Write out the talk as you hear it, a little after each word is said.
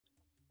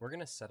We're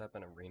gonna set up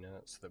an arena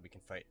so that we can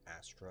fight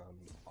Astrum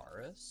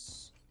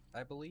Aris,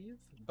 I believe.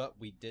 But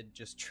we did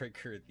just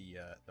trigger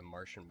the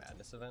Martian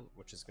Madness event,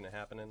 which is gonna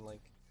happen in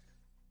like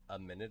a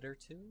minute or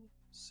two.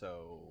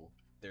 So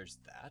there's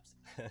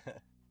that.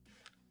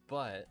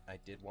 But I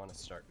did want to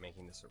start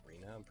making this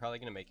arena. I'm probably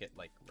gonna make it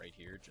like right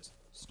here, just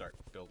start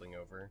building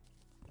over,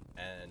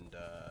 and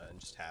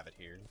just have it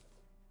here.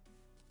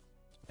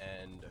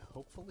 And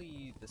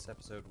hopefully this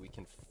episode we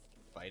can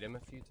fight him a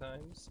few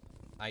times.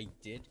 I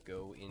did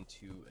go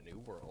into a new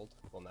world,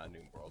 well not a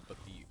new world, but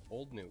the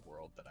old new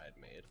world that I had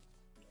made,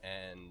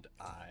 and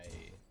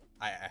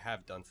I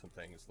have done some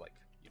things like,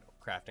 you know,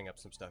 crafting up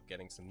some stuff,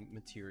 getting some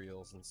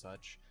materials and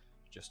such,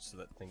 just so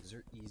that things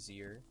are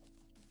easier.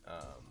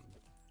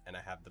 And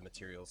I have the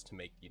materials to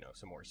make, you know,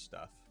 some more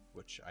stuff,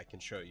 which I can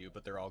show you,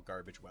 but they're all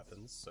garbage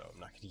weapons, so I'm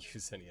not going to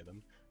use any of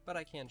them, but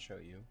I can show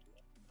you.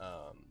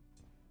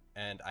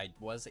 And I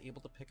was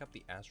able to pick up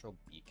the Astral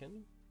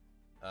Beacon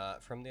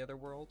from the other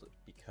world,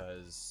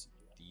 because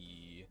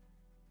the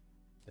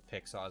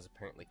Pixaw is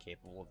apparently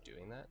capable of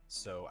doing that,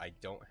 so I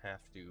don't have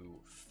to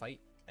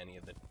fight any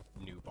of the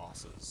new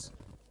bosses,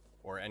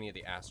 or any of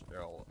the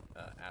astral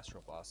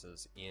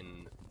bosses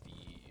in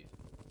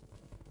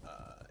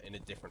a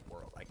different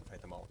world. I can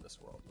fight them all in this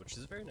world, which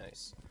is very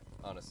nice,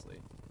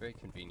 honestly. Very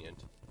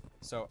convenient.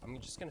 So I'm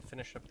just going to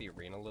finish up the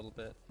arena a little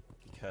bit,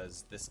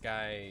 because this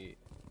guy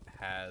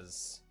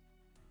has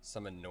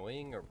some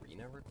annoying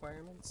arena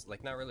requirements.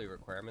 Like, not really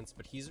requirements,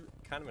 but he's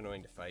kind of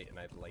annoying to fight, and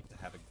I'd like to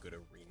have a good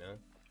arena.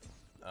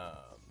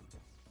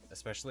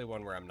 Especially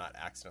one where I'm not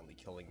accidentally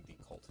killing the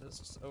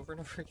cultists over and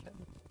over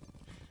again.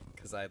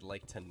 Because I'd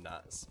like to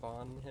not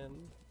spawn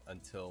him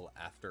until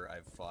after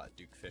I've fought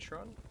Duke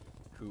Fishron,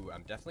 who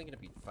I'm definitely going to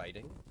be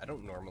fighting. I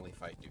don't normally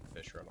fight Duke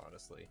Fishron,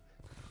 honestly.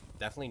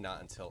 Definitely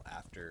not until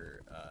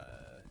after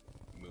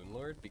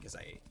Moonlord, because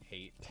I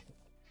hate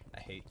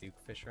Duke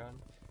Fishron.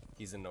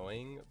 He's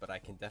annoying, but I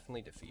can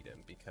definitely defeat him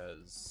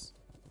because,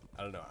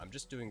 I don't know, I'm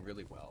just doing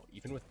really well.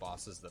 Even with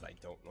bosses that I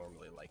don't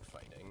normally like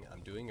fighting,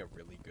 I'm doing a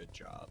really good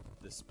job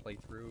this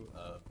playthrough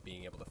of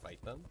being able to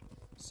fight them.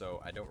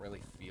 So I don't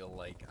really feel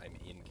like I'm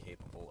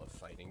incapable of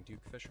fighting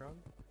Duke Fishron.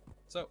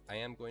 So I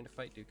am going to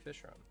fight Duke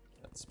Fishron.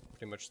 That's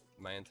pretty much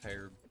my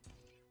entire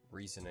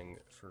reasoning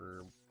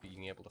for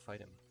being able to fight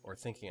him, or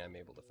thinking I'm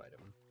able to fight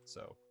him.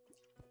 So,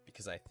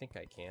 because I think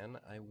I can,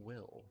 I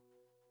will.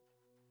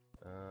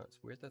 It's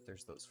weird that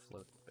there's those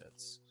floating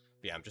bits.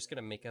 But yeah, I'm just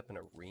gonna make up an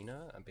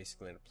arena. I'm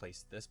basically gonna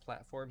place this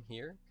platform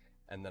here,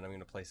 and then I'm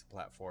gonna place a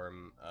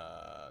platform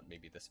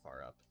maybe this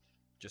far up,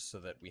 just so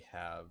that we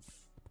have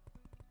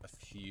a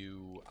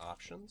few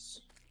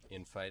options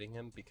in fighting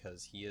him,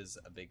 because he is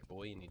a big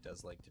boy and he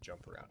does like to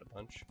jump around a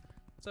bunch.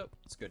 So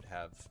it's good to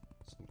have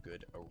some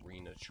good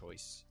arena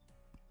choice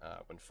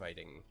when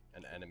fighting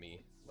an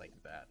enemy like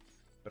that.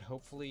 But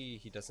hopefully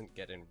he doesn't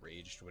get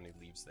enraged when he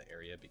leaves the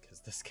area, because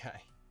this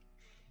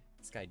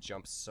guy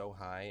jumps so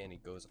high and he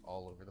goes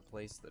all over the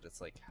place that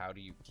it's like, how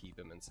do you keep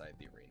him inside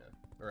the arena?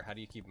 Or how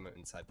do you keep him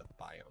inside the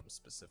biome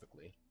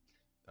specifically?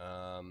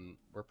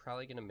 We're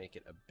probably gonna make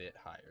it a bit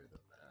higher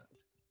than that.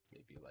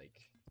 Maybe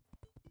like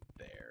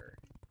there.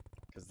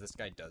 Because this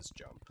guy does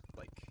jump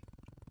like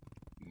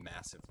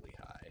massively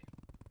high.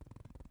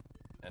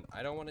 And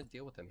I don't want to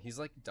deal with him. He's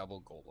like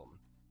double golem.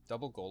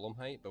 Double golem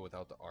height, but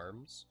without the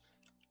arms.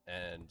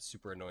 And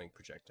super annoying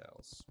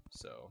projectiles.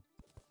 So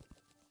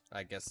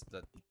I guess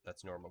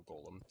that's normal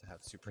golem to have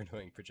super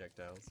annoying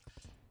projectiles.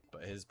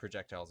 But his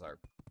projectiles are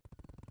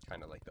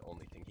kind of like the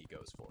only thing he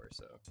goes for,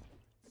 so.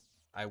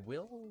 I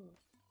will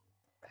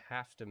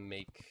have to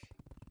make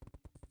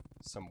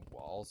some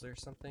walls or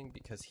something,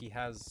 because he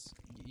has,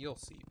 you'll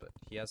see, but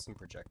he has some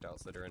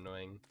projectiles that are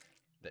annoying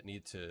that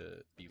need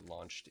to be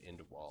launched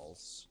into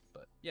walls.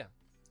 But yeah,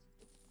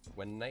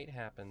 when night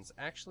happens,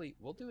 actually,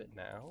 we'll do it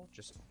now,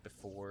 just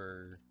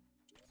before,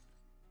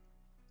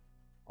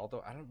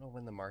 although I don't know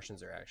when the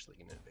Martians are actually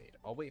going to invade.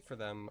 I'll wait for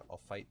them,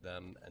 I'll fight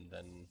them, and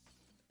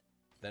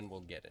then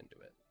we'll get into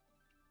it.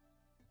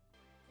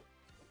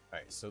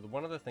 Alright, so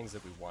one of the things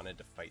that we wanted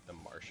to fight the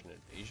Martian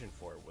invasion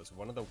for was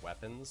one of the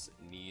weapons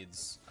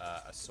needs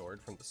a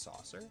sword from the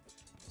saucer.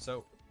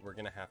 So we're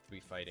going to have to be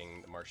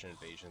fighting the Martian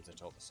invasions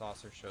until the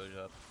saucer shows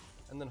up,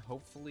 and then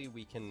hopefully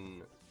we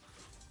can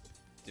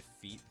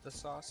defeat the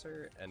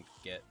saucer and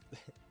get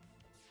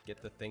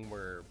the thing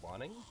we're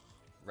wanting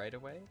right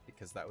away,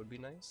 because that would be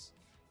nice.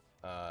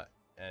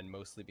 And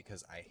mostly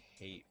because I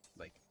hate,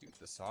 like, dude,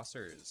 the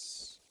saucer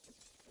is...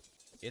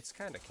 it's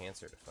kind of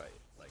cancer to fight,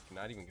 like,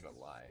 not even gonna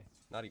lie.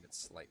 Not even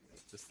slightly.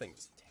 This thing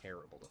is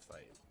terrible to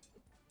fight.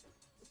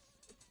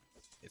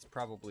 It's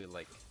probably,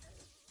 like,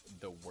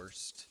 the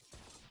worst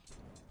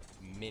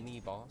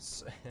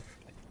mini-boss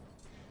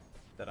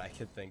that I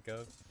could think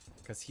of.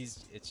 Because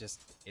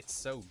it's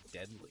so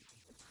deadly,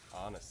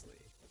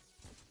 honestly.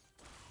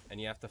 And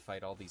you have to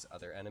fight all these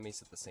other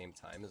enemies at the same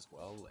time as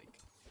well, like,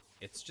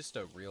 it's just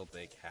a real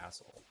big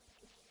hassle.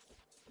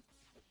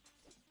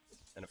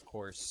 And of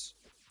course,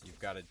 you've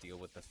got to deal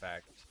with the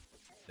fact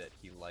that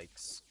he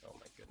likes... oh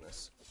my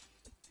goodness.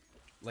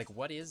 Like,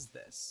 what is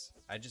this?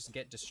 I just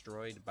get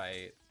destroyed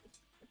by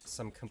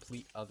some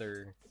complete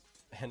other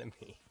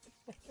enemy.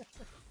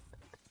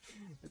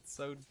 It's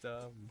so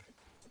dumb.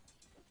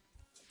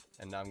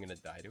 And now I'm gonna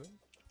die to it.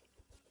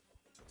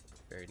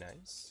 Very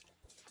nice.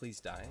 Please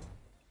die.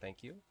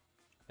 Thank you.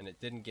 And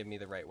it didn't give me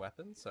the right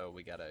weapon, so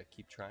we gotta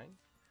keep trying.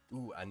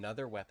 Ooh,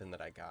 another weapon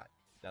that I got.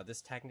 Now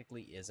this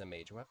technically is a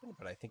mage weapon,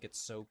 but I think it's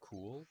so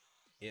cool.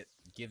 It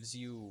gives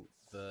you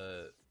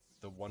the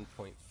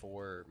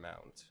 1.4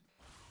 mount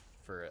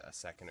for a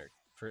second, or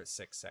for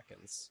 6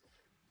 seconds.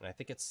 And I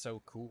think it's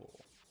so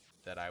cool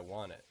that I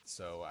want it,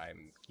 so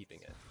I'm keeping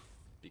it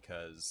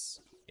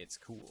because it's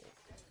cool.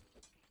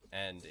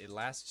 And it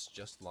lasts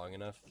just long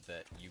enough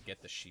that you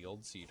get the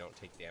shield so you don't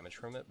take damage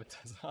from it, but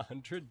does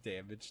 100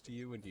 damage to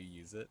you when you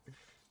use it.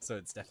 So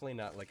it's definitely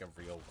not like a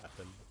real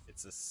weapon.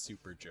 It's a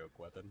super joke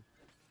weapon.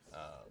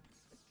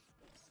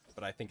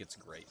 But I think it's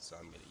great, so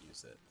I'm gonna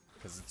use it.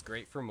 Because it's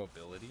great for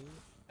mobility,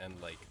 and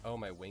like, oh,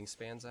 my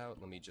wingspan's out,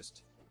 let me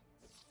just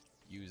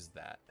use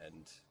that,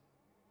 and...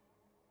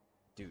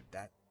 Dude,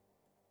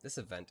 this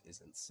event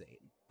is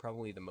insane.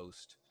 Probably the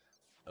most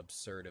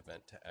absurd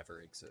event to ever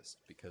exist,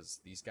 because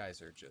these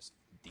guys are just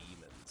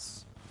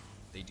demons.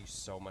 They do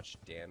so much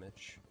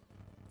damage.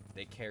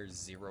 They care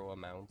 0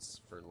 amounts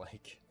for,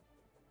 like,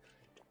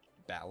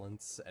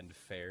 balance and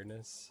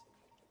fairness.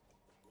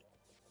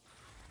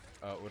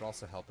 It would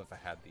also help if I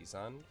had these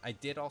on. I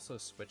did also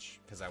switch,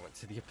 because I went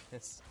to the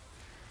Abyss.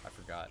 I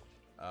forgot.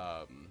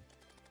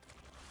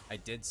 I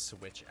did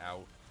switch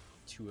out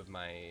 2 of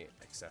my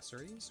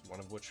accessories, one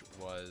of which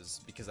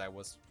was, because I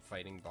was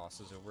fighting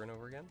bosses over and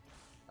over again,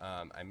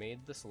 I made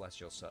the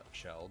Celestial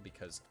Shell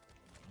because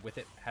with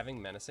it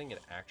having menacing,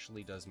 it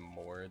actually does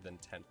more than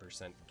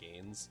 10%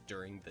 gains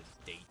during the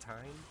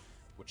daytime,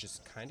 which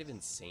is kind of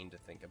insane to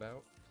think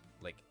about.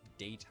 Like,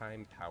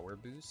 daytime power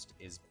boost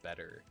is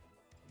better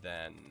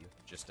than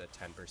just a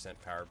 10%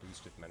 power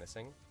boost with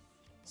menacing.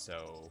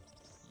 So,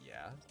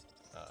 yeah,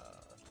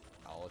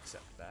 I'll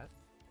accept that.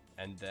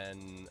 And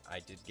then I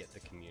did get the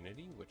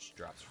community, which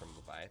drops from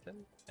Leviathan,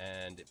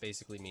 and it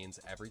basically means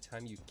every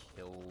time you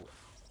kill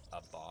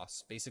a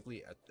boss,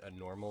 basically a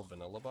normal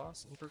vanilla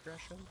boss in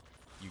progression,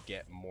 you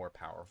get more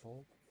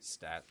powerful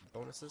stat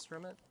bonuses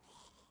from it.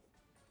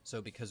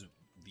 So because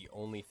the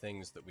only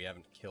things that we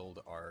haven't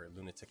killed are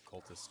Lunatic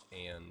Cultist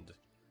and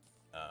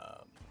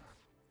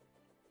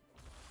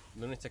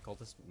Lunatic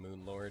Cultist,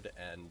 Moonlord,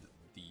 and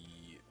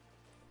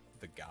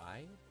the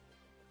guy,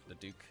 the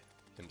Duke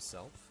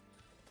himself,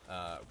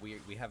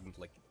 we have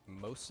like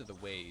most of the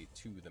way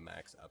to the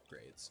max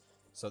upgrades.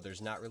 So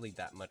there's not really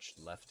that much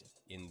left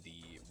in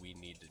the we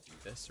need to do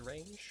this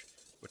range,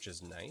 which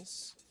is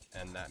nice.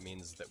 And that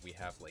means that we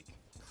have like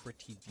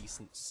pretty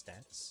decent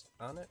stats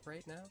on it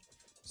right now.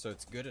 So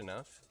it's good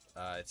enough.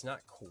 It's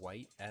not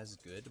quite as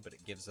good, but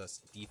it gives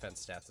us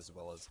defense stats as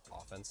well as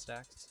offense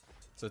stats.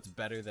 So it's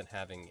better than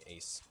having a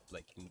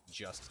like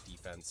just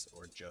defense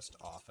or just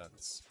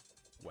offense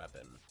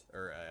weapon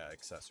or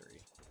accessory.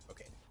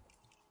 Okay.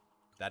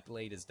 That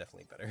blade is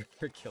definitely better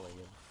for killing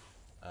him.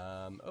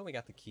 Oh, we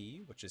got the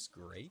key, which is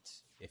great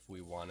if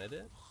we wanted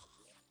it.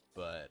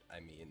 But, I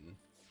mean,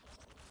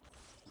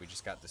 we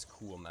just got this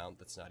cool mount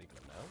that's not even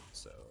a mount,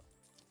 so...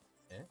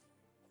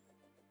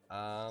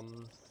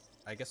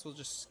 I guess we'll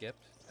just skip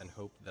and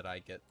hope that I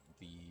get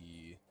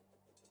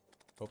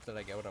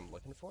what I'm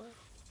looking for.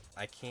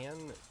 I can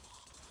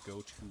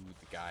go to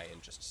the guy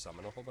and just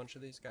summon a whole bunch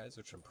of these guys,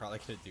 which I'm probably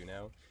gonna do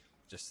now,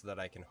 just so that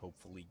I can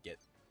hopefully get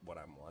what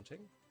I'm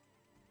wanting.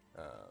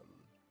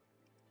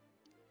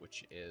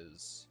 Which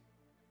is...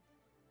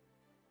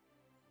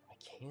 I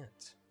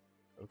can't.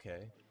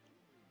 Okay.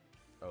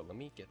 Oh, let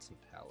me get some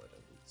paladin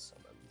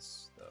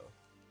summons, though.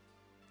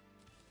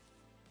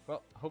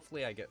 Well,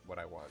 hopefully I get what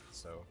I want,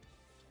 so...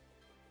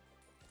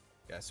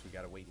 Guess we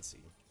gotta wait and see.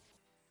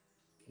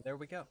 There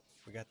we go.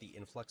 We got the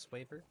influx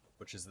waiver,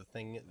 which is the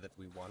thing that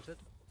we wanted.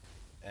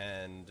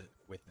 And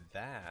with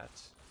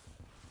that...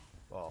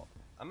 Well,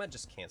 I'm gonna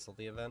just cancel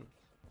the event,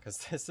 because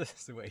this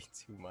is way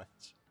too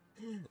much.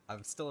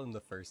 I'm still in the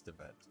first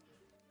event,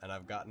 and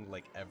I've gotten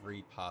like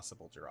every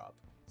possible drop,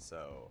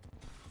 so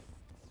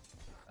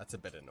that's a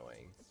bit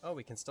annoying. Oh,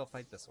 we can still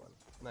fight this one.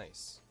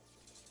 Nice.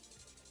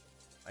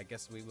 I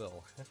guess we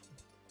will.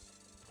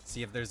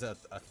 See if there's a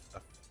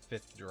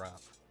 5th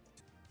drop.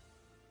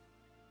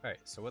 Alright,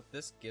 so what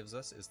this gives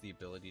us is the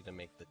ability to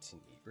make the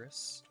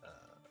Tenebris.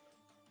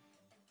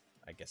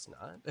 I guess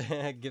not.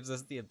 It gives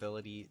us the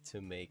ability to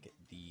make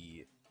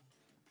the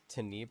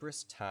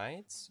Tenebris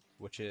Tides,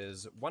 which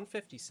is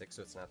 156,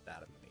 so it's not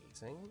that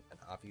amazing. And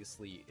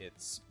obviously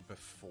it's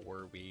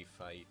before we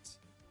fight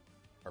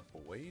our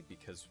boy,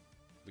 because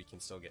we can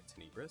still get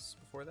Tenebris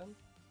before then.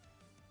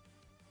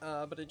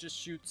 But it just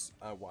shoots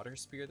a water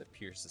spear that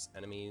pierces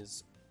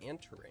enemies and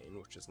terrain,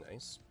 which is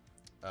nice.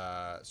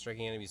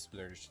 Striking enemies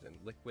submerged in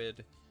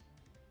liquid.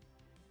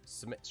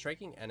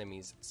 Striking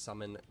enemies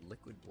summon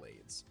liquid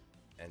blades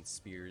and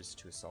spears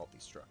to assault the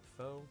struck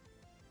foe.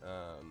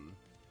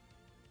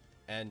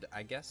 And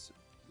I guess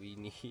we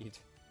need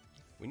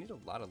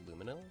a lot of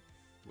luminol,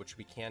 which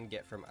we can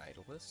get from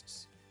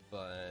idolists.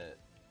 But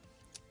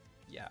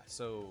yeah,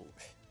 so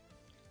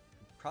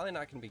probably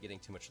not going to be getting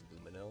too much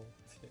Luminil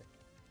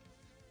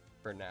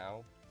for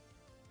now,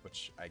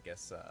 which I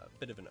guess a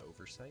bit of an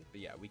oversight. But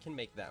yeah, we can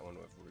make that one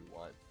whatever we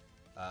want.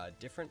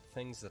 Different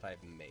things that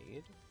I've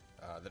made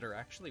that are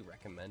actually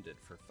recommended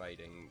for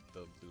fighting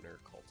the Lunar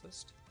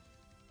Cultist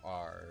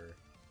are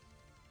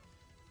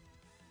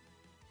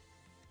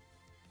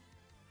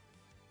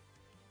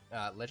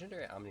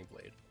Legendary Omni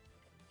Blade,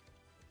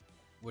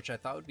 which I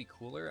thought would be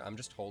cooler. I'm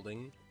just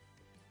holding.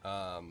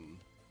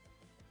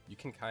 You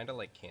can kind of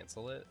like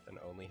cancel it and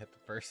only hit the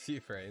first few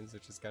frames,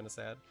 which is kind of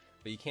sad.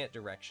 But you can't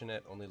direction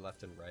it, only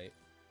left and right.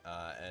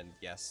 And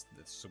yes,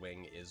 the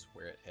swing is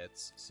where it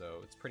hits, so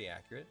it's pretty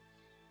accurate.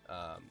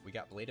 We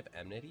got Blade of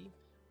Enmity,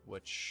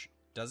 which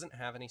doesn't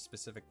have any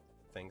specific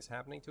things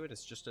happening to it.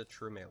 It's just a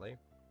true melee.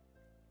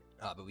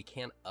 But we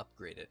can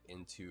upgrade it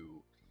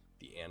into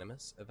the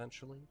Animus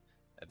eventually,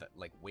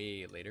 like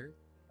way later.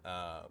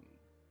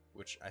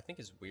 Which I think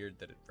is weird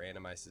that it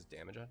randomizes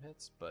damage on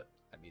hits, but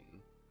I mean,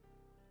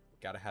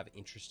 gotta have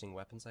interesting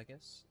weapons, I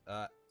guess.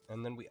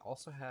 And then we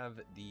also have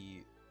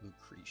the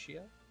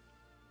Lucretia.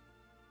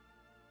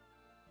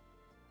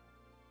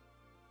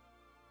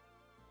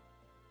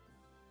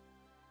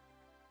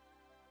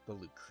 The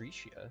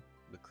Lucretia?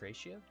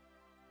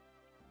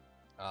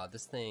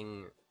 This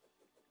thing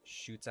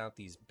shoots out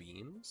these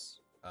beams,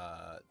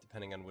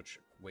 depending on which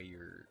way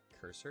your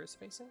cursor is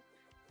facing,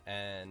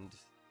 and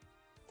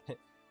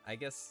I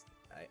guess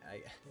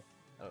I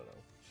don't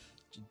know.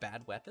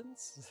 Bad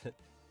weapons?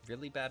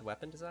 Really bad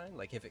weapon design?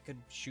 Like, if it could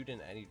shoot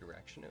in any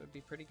direction, it would be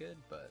pretty good,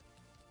 but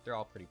they're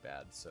all pretty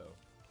bad, so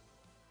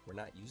we're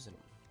not using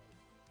them.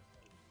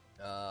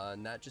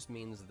 And that just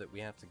means that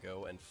we have to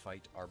go and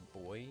fight our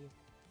boy,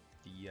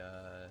 the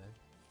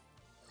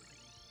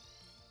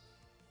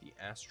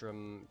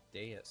Astrum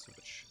Deus,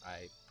 which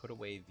I put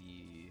away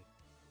the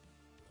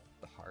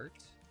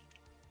heart,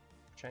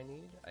 which I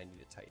need. I need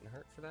a Titan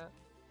heart for that.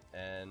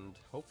 And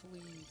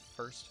hopefully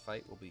first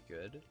fight will be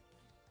good,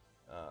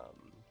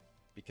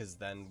 because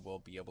then we'll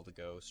be able to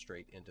go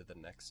straight into the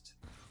next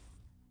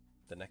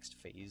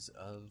phase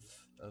of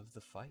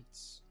the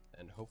fights,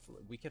 and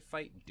hopefully we could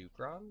fight Duke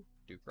Fishron.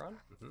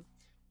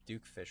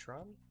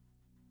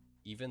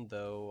 Even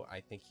though I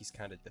think he's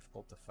kind of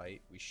difficult to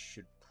fight, we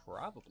should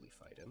probably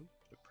fight him.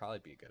 Would probably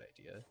be a good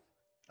idea.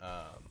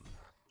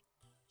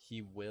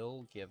 He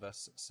will give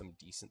us some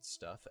decent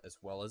stuff, as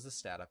well as a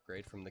stat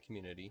upgrade from the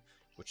community,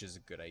 which is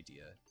a good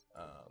idea.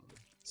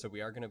 So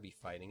we are going to be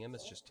fighting him.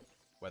 It's just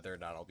whether or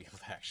not I'll be able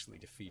to actually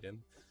defeat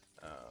him.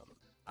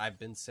 I've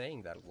been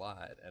saying that a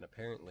lot, and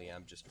apparently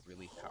I'm just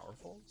really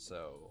powerful,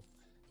 so,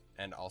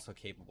 and also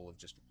capable of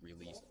just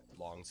really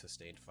long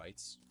sustained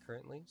fights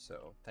currently,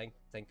 so thank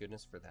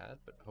goodness for that,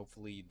 but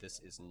hopefully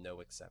this is no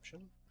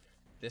exception.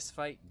 This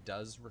fight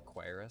does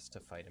require us to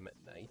fight him at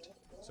night,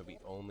 so we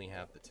only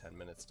have the 10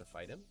 minutes to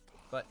fight him,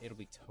 but it'll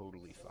be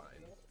totally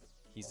fine.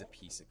 He's a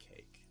piece of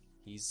cake.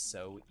 He's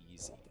so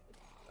easy.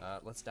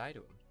 Let's die to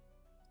him.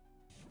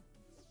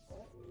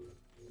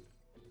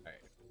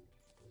 Alright.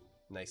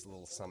 Nice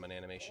little summon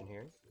animation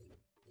here.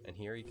 And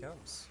here he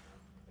comes.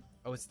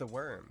 Oh, it's the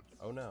worm.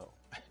 Oh no.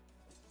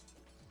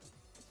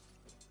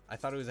 I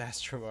thought it was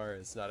Astrum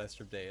Aris, not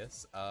Astrum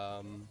Deus.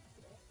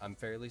 I'm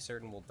fairly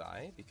certain we'll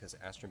die because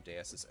Astrum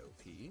Deus is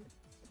OP.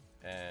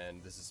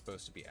 And this is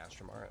supposed to be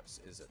Astrum Aris,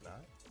 is it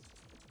not?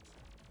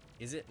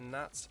 Is it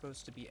not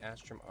supposed to be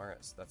Astrum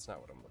Aris? That's not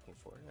what I'm looking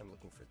for. I'm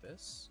looking for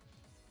this.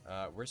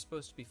 We're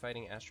supposed to be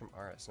fighting Astrum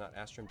Aris, not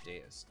Astrum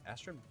Deus.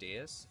 Astrum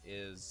Deus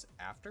is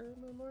after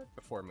Moonlord?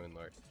 Before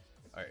Moonlord.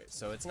 Alright,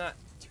 so it's not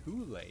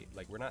too late.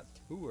 Like, we're not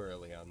too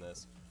early on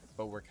this,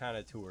 but we're kind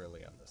of too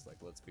early on this. Like,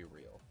 let's be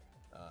real.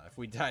 If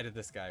we die to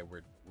this guy,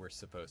 we're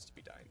supposed to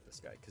be dying to this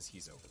guy because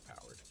he's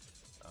overpowered.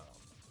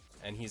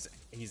 And he's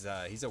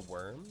a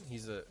worm.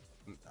 He's a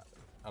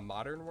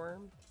modern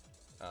worm.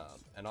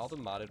 And all the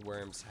modded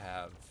worms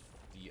have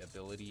the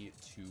ability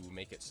to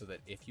make it so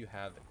that if you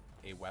have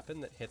a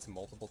weapon that hits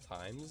multiple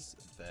times,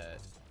 that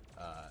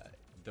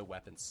the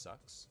weapon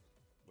sucks,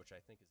 which I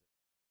think is...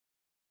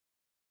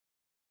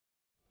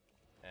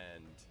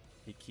 And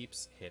he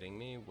keeps hitting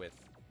me with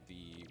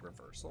the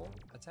reversal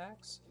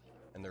attacks,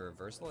 and the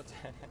reversal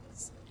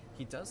attacks,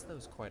 he does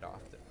those quite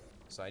often.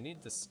 So I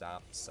need to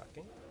stop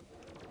sucking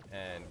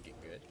and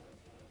get good,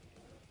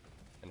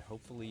 and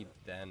hopefully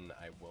then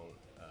I won't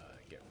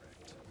get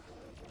wrecked.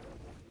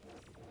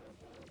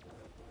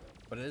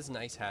 But it is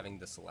nice having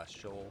the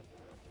celestial,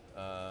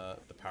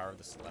 the power of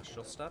the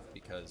celestial stuff,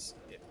 because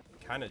it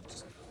kind of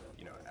just,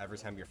 you know, every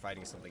time you're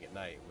fighting something at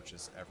night, which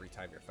is every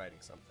time you're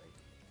fighting something,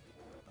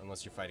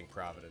 unless you're fighting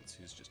Providence,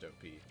 who's just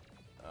OP,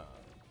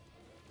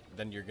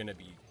 then you're gonna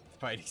be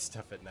fighting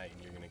stuff at night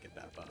and you're gonna get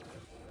that buff,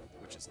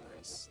 which is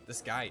nice. This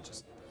guy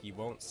just, he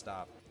won't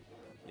stop.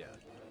 Yeah.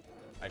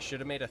 I should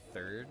have made a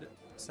third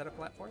set of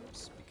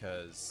platforms,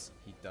 because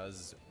he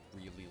does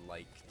really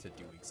like to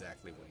do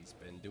exactly what he's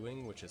been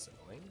doing, which is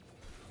annoying.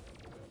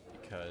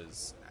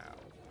 Because, ow.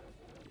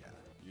 Yeah,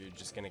 you're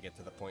just gonna get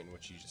to the point in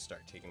which you just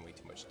start taking way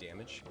too much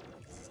damage.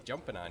 He's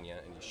jumping on you,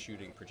 and he's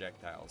shooting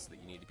projectiles that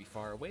you need to be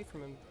far away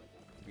from him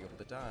to be able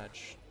to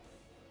dodge.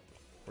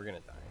 We're gonna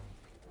die.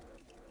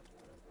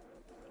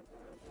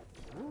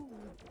 Woo.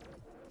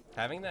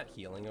 Having that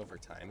healing over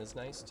time is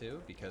nice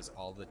too, because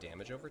all the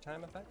damage over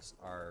time effects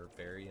are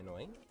very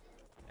annoying.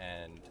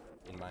 And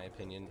in my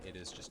opinion, it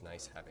is just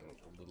nice having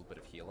a little bit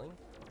of healing.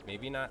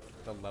 Maybe not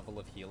the level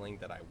of healing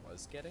that I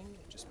was getting,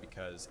 just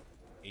because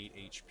 8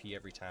 HP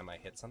every time I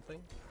hit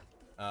something.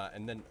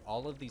 And then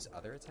all of these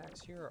other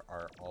attacks here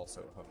are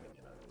also homing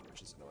in on me,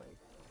 which is annoying.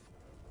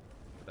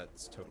 But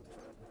that's totally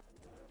fine.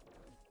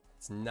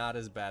 It's not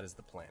as bad as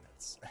the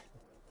planets.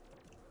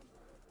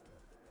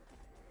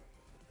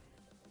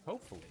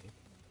 Hopefully,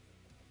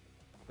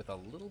 with a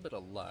little bit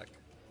of luck,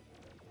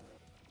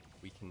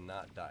 we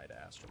cannot die to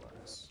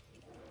Astromars,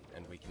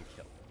 and we can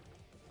kill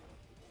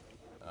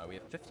him. We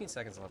have 15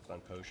 seconds left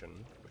on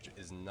Potion, which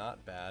is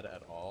not bad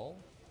at all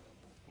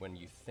when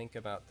you think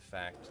about the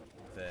fact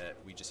that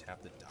we just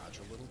have to dodge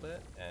a little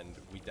bit, and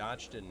we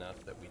dodged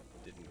enough that we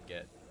didn't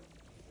get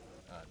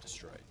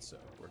destroyed, so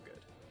we're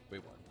good. We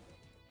won.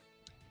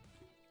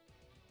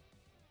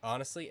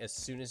 Honestly, as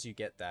soon as you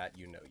get that,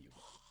 you know you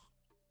won,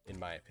 in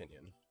my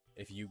opinion.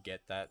 If you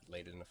get that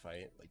late in a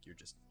fight, like, you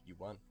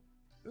won.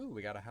 Ooh,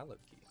 we got a Hallowed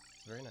Key.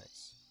 Very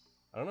nice.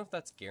 I don't know if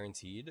that's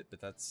guaranteed,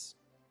 but that's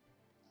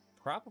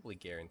probably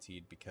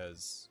guaranteed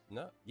because,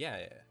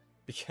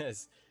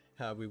 because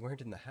we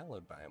weren't in the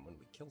Hallowed biome when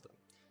we killed him.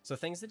 So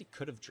things that he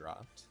could have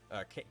dropped,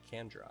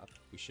 can drop,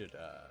 we should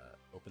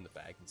open the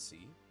bag and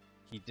see.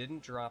 He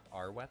didn't drop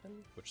our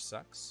weapon, which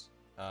sucks.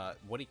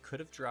 What he could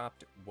have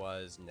dropped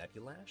was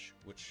Nebulash,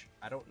 which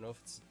I don't know if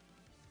it's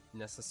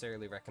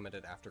necessarily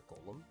recommended after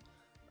Golem,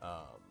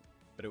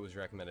 but it was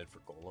recommended for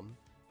Golem.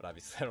 But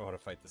obviously I don't want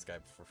to fight this guy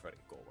before fighting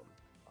Golem.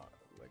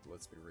 Like,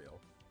 let's be real.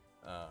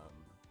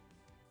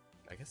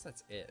 I guess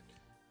that's it.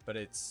 But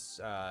it's,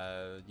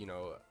 you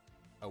know,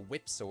 a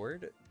whip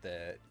sword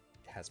that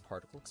has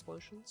particle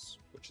explosions,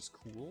 which is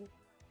cool.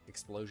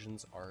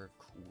 Explosions are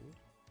cool.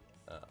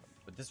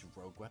 But this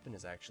rogue weapon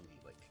is actually,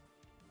 like,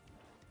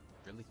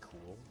 really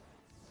cool.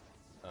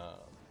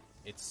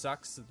 It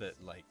sucks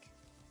that, like,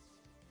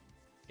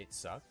 it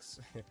sucks.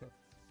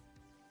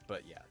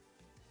 But yeah.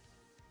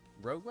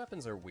 Rogue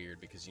weapons are weird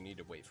because you need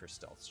to wait for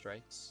stealth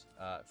strikes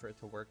for it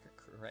to work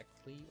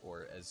correctly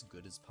or as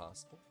good as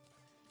possible.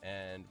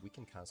 And we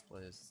can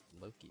cosplay as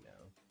Loki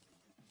now,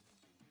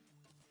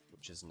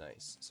 which is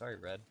nice. Sorry,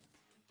 Red.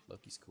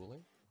 Loki's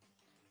cooler.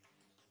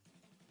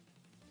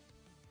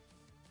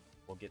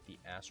 We'll get the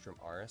Astrum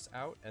Aris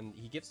out, and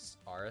he gives us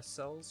Aris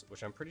cells,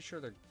 which I'm pretty sure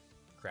they're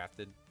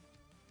crafted,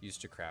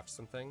 used to craft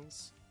some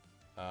things.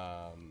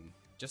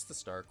 Just the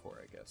Star Core,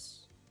 I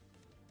guess.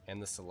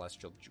 And the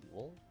Celestial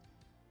Jewel,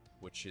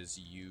 which is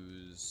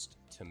used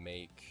to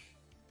make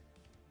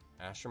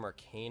Astrum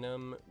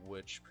Arcanum,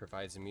 which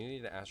provides immunity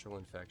to astral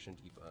infection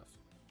debuff.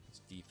 It's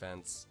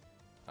defense.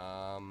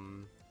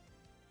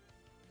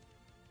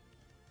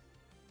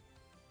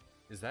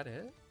 Is that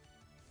it?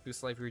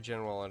 Boost life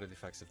regen while under the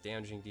effects of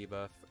damaging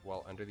debuff.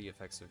 While under the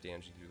effects of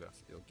damaging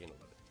debuff, you'll gain a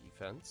lot of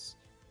defense.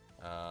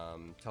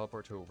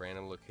 Teleport to a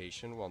random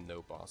location while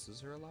no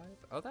bosses are alive.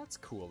 Oh, that's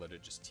cool that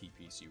it just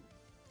TPs you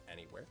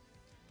anywhere.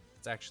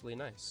 It's actually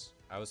nice.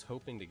 I was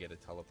hoping to get a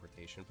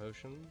teleportation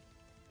potion,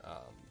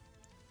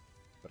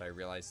 but I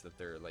realized that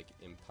they're, like,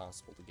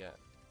 impossible to get.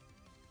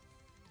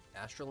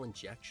 Astral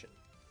Injection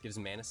gives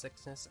mana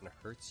sickness and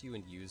hurts you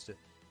when used,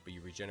 but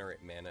you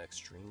regenerate mana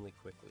extremely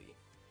quickly,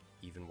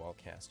 even while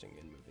casting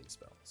and moving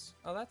spells.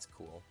 Oh, that's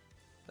cool.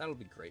 That'll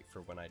be great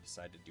for when I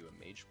decide to do a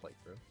mage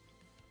playthrough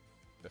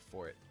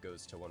before it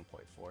goes to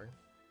 1.4.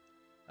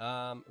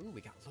 Ooh,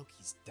 we got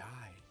Loki's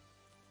Die.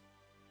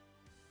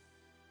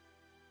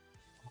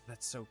 Oh,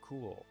 that's so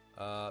cool.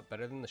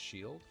 Better than the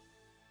shield?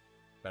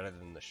 Better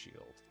than the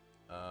shield.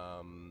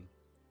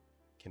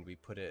 Can we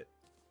put it...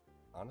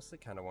 Honestly,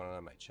 kind of want it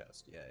on my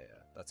chest. Yeah,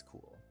 that's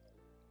cool.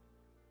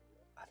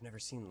 I've never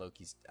seen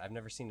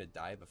a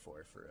die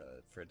before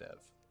for a dev.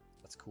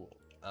 That's cool.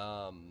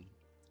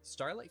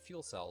 Starlight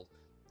Fuel Cell.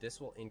 This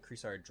will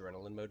increase our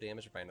adrenaline mode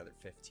damage by another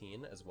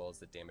 15, as well as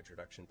the damage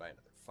reduction by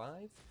another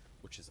 5,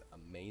 which is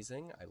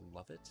amazing. I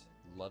love it.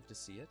 Love to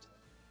see it.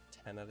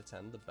 10 out of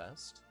 10, the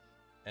best.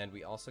 And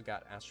we also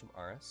got Astrum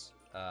Aris,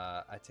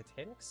 a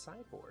Titanic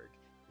cyborg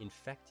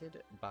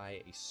infected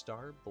by a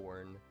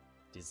star-born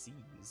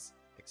disease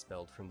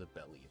expelled from the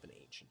belly of an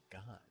ancient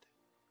god.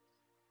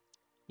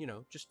 You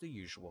know, just the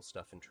usual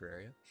stuff in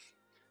Terraria.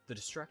 The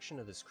destruction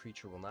of this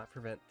creature will not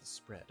prevent the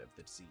spread of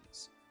the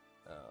disease,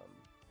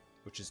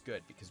 which is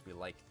good because we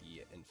like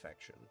the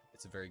infection.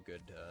 It's a very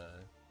good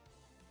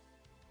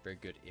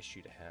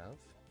issue to have.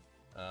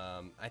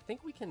 I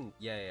think we can,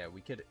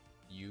 we could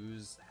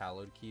use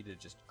Hallowed Key to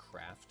just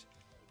craft.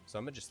 So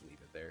I'm gonna just leave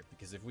it there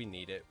because if we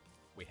need it,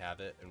 we have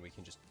it, and we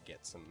can just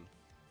get some.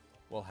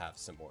 We'll have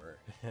some more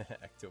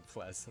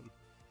ectoplasm.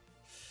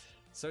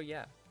 So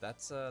yeah,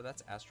 that's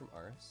Astrum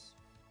Aris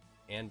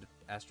and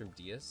Astrum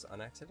Dias on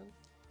accident.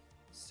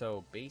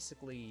 So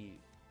basically,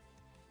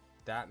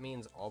 that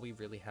means all we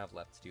really have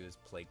left to do is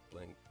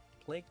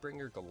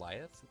Plaguebringer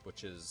Goliath,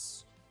 which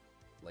is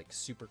like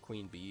Super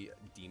Queen Bee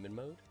demon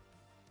mode,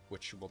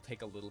 which will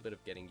take a little bit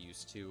of getting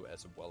used to,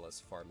 as well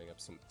as farming up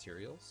some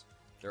materials.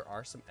 There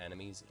are some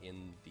enemies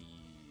in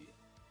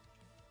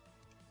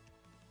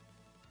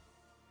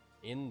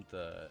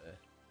the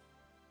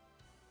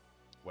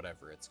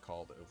whatever it's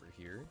called over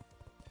here,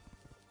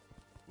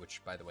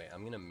 which, by the way,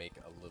 I'm gonna make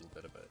a little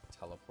bit of a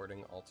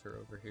teleporting altar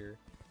over here,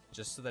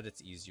 just so that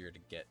it's easier to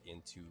get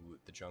into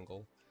the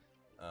jungle,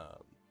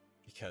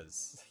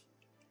 because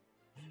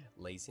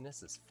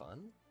laziness is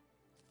fun,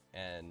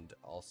 and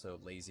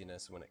also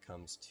laziness when it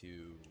comes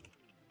to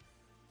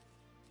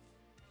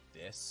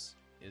this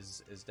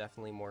is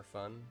definitely more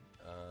fun.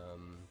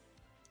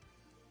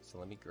 So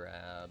let me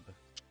grab...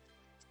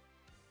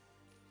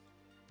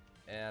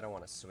 I don't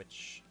want to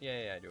switch.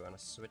 Yeah, I do want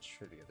to switch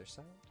for the other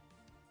side.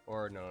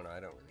 Or no, I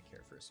don't really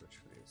care for a switch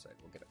for the other side.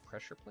 We'll get a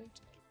pressure plate.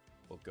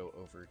 We'll go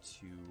over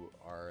to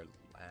our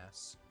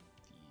last,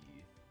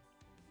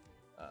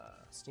 the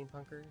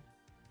steampunker.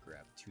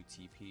 Grab 2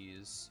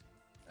 TPs,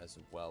 as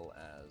well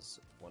as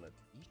 1 of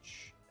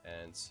each,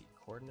 and see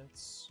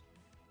coordinates.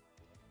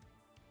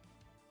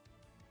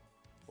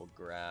 We'll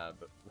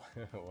grab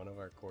one of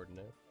our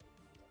coordinate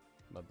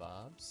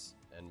mobobs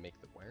and make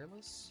them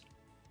wireless.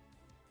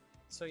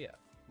 So yeah,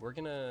 we're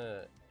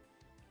gonna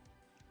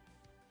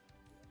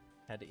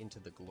head into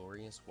the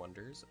glorious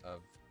wonders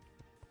of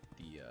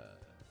the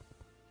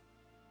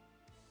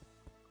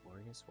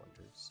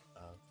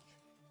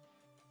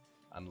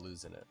I'm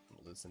losing it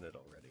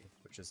already,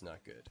 which is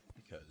not good,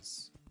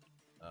 because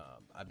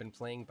I've been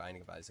playing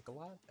Binding of Isaac a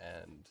lot,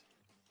 and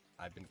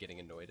I've been getting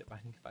annoyed at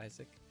Binding of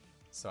Isaac,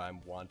 so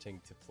I'm wanting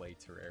to play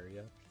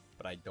Terraria,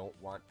 but I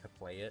don't want to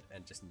play it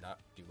and just not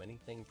do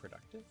anything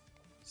productive.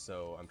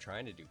 So I'm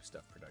trying to do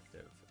stuff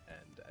productive,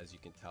 and as you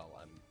can tell,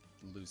 I'm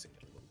losing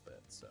it a little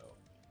bit, so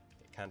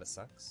it kind of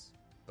sucks.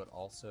 But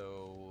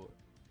also,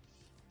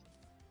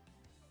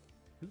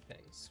 2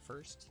 things.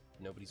 First,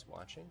 nobody's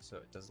watching, so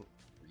it doesn't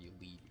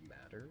really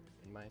matter,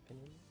 in my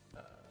opinion,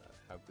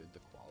 how good the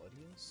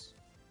quality is.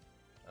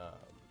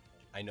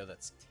 I know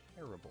that's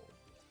terrible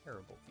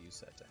view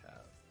set to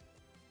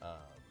have,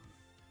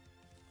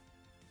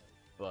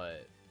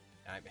 but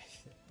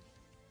if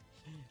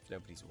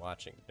nobody's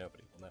watching,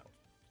 nobody will know.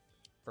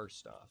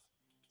 First off.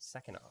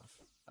 Second off,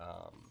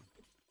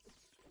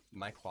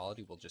 my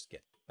quality will just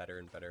get better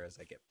and better as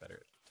I get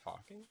better at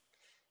talking,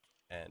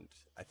 and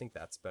I think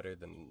that's better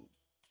than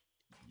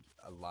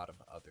a lot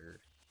of other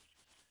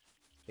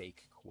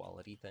fake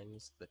quality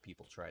things that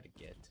people try to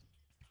get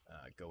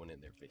going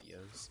in their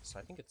videos. So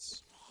I think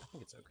it's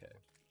okay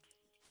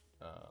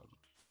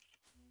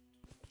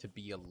to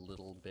be a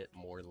little bit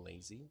more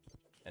lazy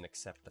and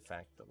accept the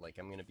fact that, like,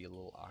 I'm gonna be a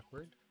little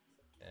awkward,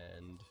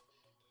 and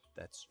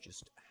that's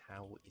just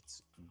how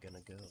it's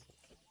gonna go.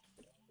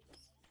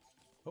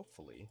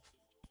 Hopefully,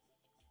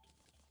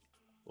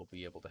 we'll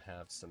be able to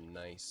have some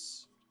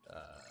nice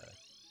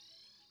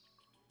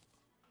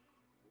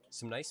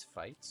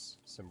fights,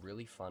 some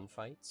really fun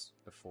fights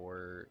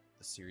before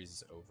the series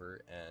is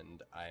over,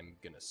 and I'm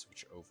gonna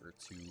switch over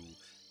to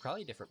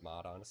probably a different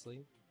mod,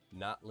 honestly.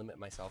 Not limit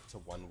myself to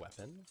 1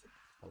 weapon.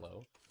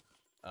 Hello.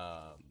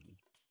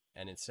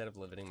 And instead of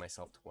limiting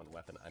myself to 1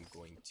 weapon, I'm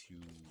going to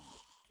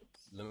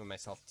limit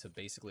myself to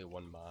basically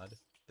 1 mod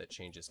that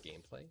changes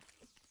gameplay.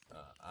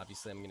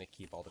 Obviously, I'm going to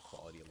keep all the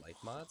quality of life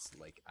mods.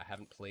 Like, I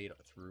haven't played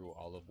through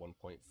all of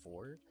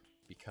 1.4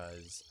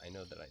 because I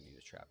know that I need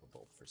a trapper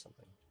bolt for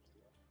something.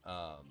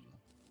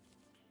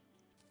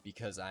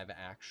 Because I've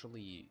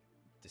actually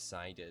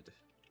decided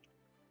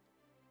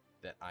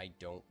that I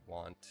don't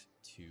want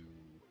to...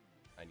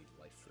 I need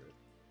life fruit.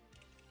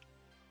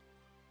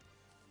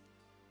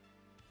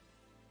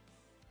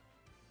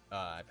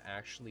 I've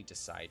actually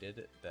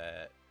decided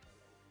that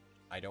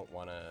I don't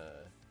want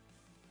to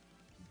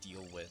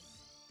deal with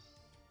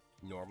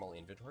normal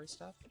inventory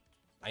stuff.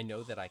 I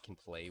know that I can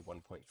play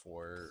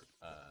 1.4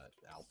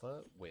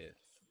 alpha with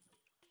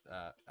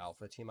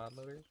alpha TMod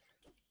loader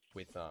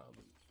with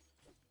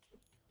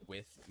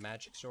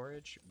magic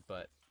storage,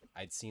 but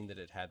I'd seen that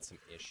it had some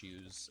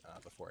issues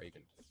before I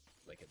even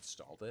like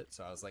installed it.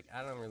 So I was like,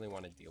 I don't really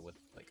want to deal with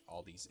like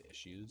all these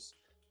issues.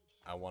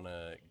 I want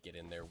to get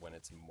in there when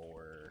it's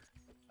more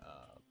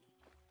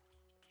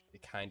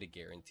kind of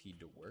guaranteed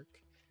to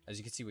work. As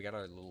you can see, we got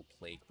our little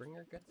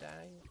Plaguebringer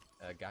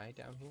guy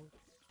down here,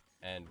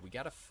 and we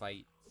gotta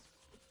fight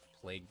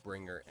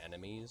Plaguebringer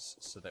enemies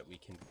so that we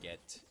can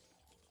get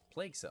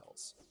plague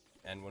cells.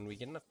 And when we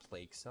get enough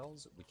plague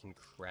cells, we can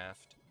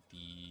craft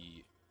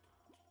the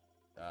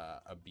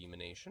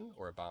abomination.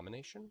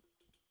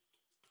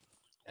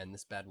 And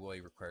this bad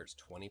boy requires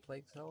 20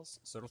 plague cells,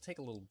 so it'll take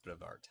a little bit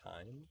of our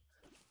time,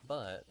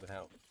 but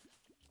without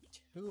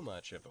too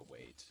much of a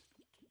wait,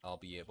 I'll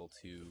be able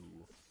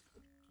to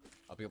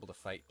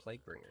fight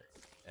Plaguebringer,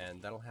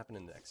 and that'll happen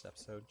in the next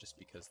episode, just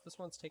because this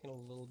one's taking a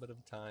little bit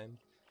of time.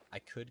 I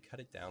could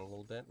cut it down a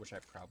little bit, which I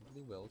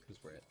probably will,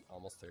 because we're at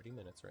almost 30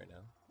 minutes right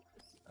now.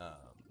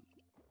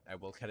 I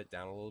will cut it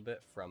down a little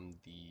bit from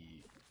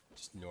the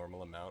just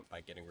normal amount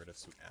by getting rid of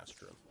some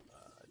Astrum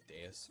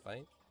Deus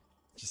fight,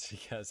 just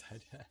because I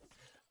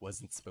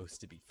wasn't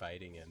supposed to be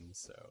fighting him,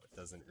 so it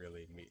doesn't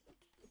really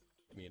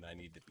mean I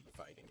need to be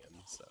fighting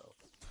him. So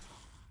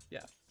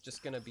yeah,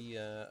 just gonna be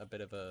a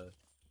bit of a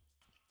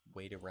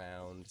wait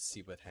around,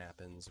 see what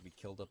happens. We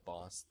killed a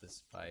boss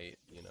this fight,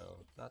 you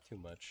know, not too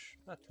much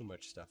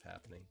stuff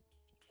happening,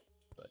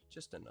 but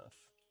just enough.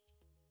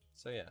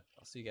 So yeah,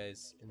 I'll see you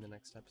guys in the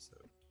next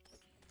episode.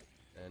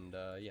 And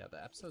yeah,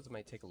 the episodes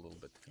might take a little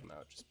bit to come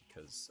out just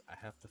because I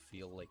have to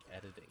feel like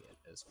editing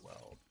it as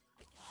well.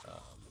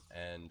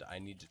 And I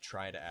need to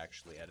try to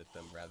actually edit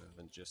them rather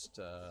than just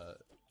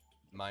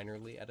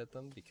minorly edit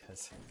them,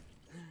 because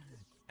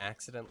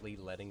accidentally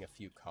letting a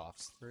few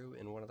coughs through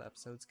in one of the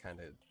episodes kind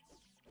of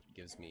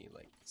gives me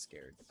like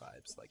scared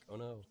vibes, like, oh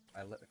no,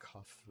 I let a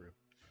cough through.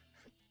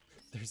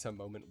 There's a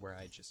moment where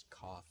I just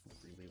cough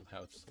really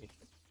loudly.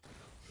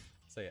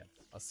 So yeah,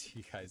 I'll see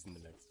you guys in the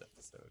next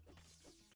episode.